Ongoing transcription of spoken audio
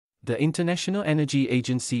The International Energy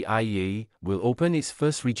Agency (IEA) will open its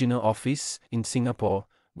first regional office in Singapore,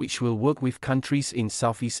 which will work with countries in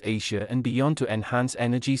Southeast Asia and beyond to enhance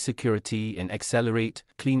energy security and accelerate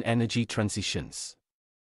clean energy transitions.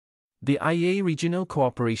 The IEA Regional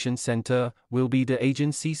Cooperation Center will be the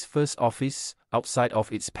agency's first office outside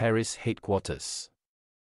of its Paris headquarters.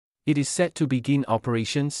 It is set to begin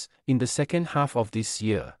operations in the second half of this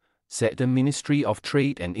year, said the Ministry of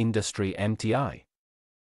Trade and Industry (MTI).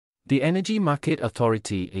 The Energy Market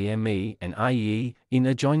Authority (AMA) and IEA in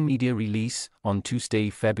a joint media release on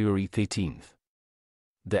Tuesday, February 13.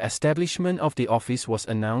 The establishment of the office was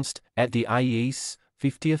announced at the IEA's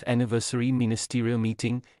 50th anniversary ministerial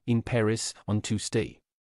meeting in Paris on Tuesday.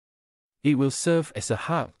 It will serve as a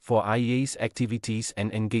hub for IEA's activities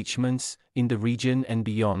and engagements in the region and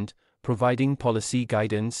beyond, providing policy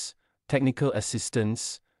guidance, technical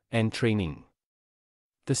assistance, and training.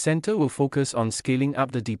 The center will focus on scaling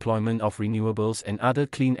up the deployment of renewables and other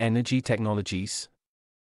clean energy technologies,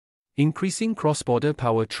 increasing cross-border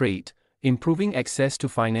power trade, improving access to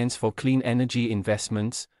finance for clean energy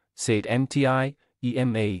investments, said MTI,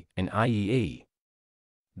 EMA, and IEA.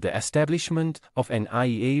 The establishment of an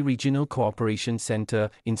IEA Regional Cooperation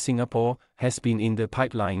Center in Singapore has been in the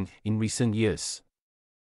pipeline in recent years,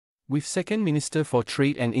 with Second Minister for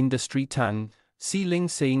Trade and Industry Tan See Ling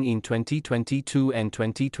saying in 2022 and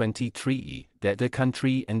 2023 that the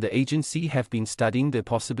country and the agency have been studying the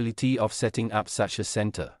possibility of setting up such a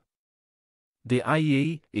center. The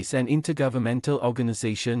IEA is an intergovernmental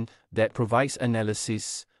organization that provides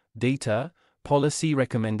analysis, data, policy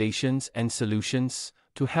recommendations and solutions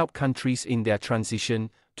to help countries in their transition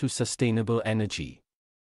to sustainable energy.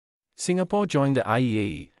 Singapore joined the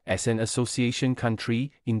IEA as an association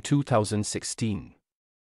country in 2016.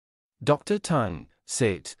 Dr. Tan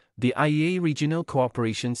said, "The IEA Regional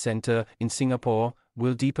Cooperation Center in Singapore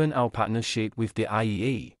will deepen our partnership with the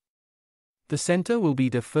IEA. The center will be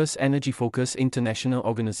the first energy-focused international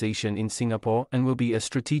organization in Singapore and will be a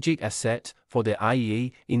strategic asset for the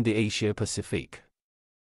IEA in the Asia-Pacific.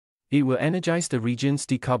 It will energize the region's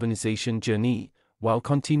decarbonization journey, while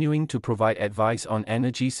continuing to provide advice on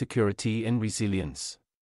energy security and resilience."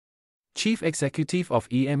 Chief Executive of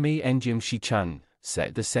EMA Angiam Shichan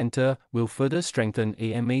said the center will further strengthen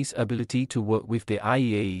AMA's ability to work with the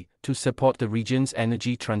IEA to support the region's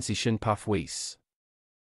energy transition pathways.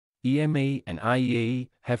 EMA and IEA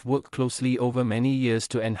have worked closely over many years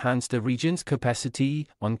to enhance the region's capacity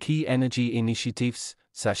on key energy initiatives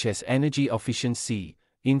such as energy efficiency,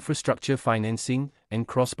 infrastructure financing, and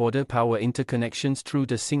cross-border power interconnections through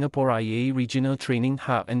the Singapore IEA Regional Training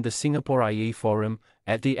Hub and the Singapore IEA Forum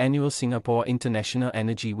at the annual Singapore International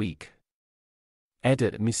Energy Week,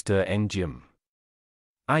 added Mr. Angiam.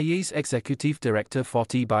 IEA's Executive Director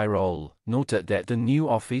Fatih Birol noted that the new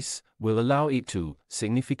office will allow it to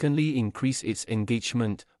significantly increase its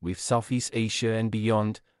engagement with Southeast Asia and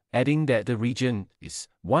beyond, adding that the region is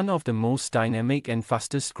one of the most dynamic and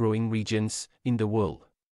fastest-growing regions in the world.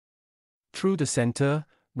 Through the center,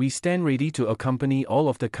 we stand ready to accompany all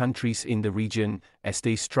of the countries in the region as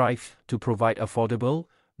they strive to provide affordable,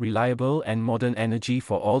 reliable and modern energy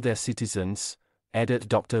for all their citizens, added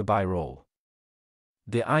Dr. Birol.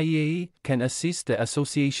 The IEA can assist the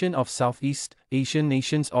Association of Southeast Asian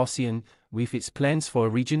Nations (ASEAN) with its plans for a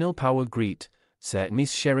regional power grid, said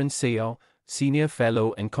Ms. Sharon Seow, Senior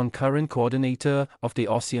Fellow and Concurrent Coordinator of the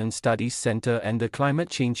ASEAN Studies Center and the Climate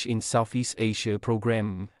Change in Southeast Asia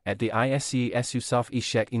program at the ISEAS Yusof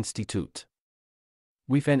Ishak Institute.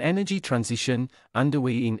 With an energy transition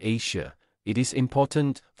underway in Asia, it is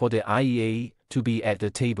important for the IEA to be at the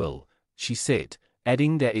table, she said,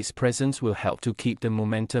 adding that its presence will help to keep the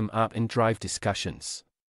momentum up and drive discussions.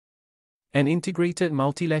 An integrated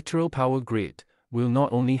multilateral power grid will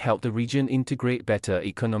not only help the region integrate better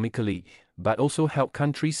economically, but also help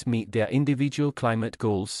countries meet their individual climate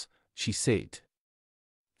goals, she said.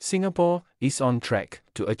 Singapore is on track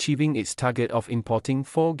to achieving its target of importing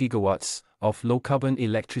 4 gigawatts of low-carbon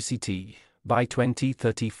electricity by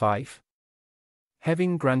 2035,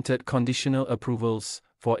 having granted conditional approvals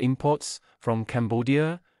for imports from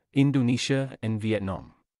Cambodia, Indonesia and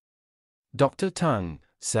Vietnam. Dr. Tan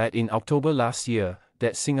said in October last year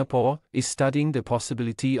that Singapore is studying the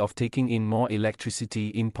possibility of taking in more electricity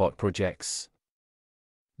import projects.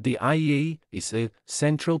 The IEA is a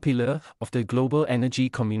central pillar of the global energy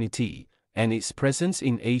community, and its presence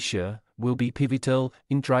in Asia will be pivotal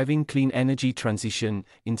in driving clean energy transition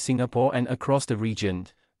in Singapore and across the region,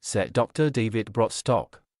 said Dr. David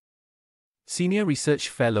Broadstock, Senior Research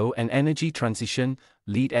Fellow and Energy Transition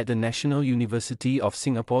Lead at the National University of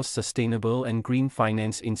Singapore's Sustainable and Green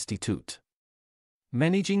Finance Institute.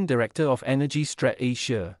 Managing Director of Energy Strat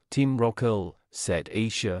Asia, Tim Rockwell, said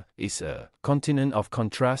Asia is a continent of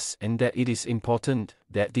contrasts and that it is important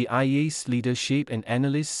that the IEA's leadership and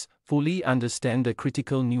analysts fully understand the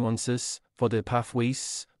critical nuances for the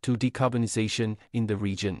pathways to decarbonization in the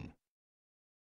region.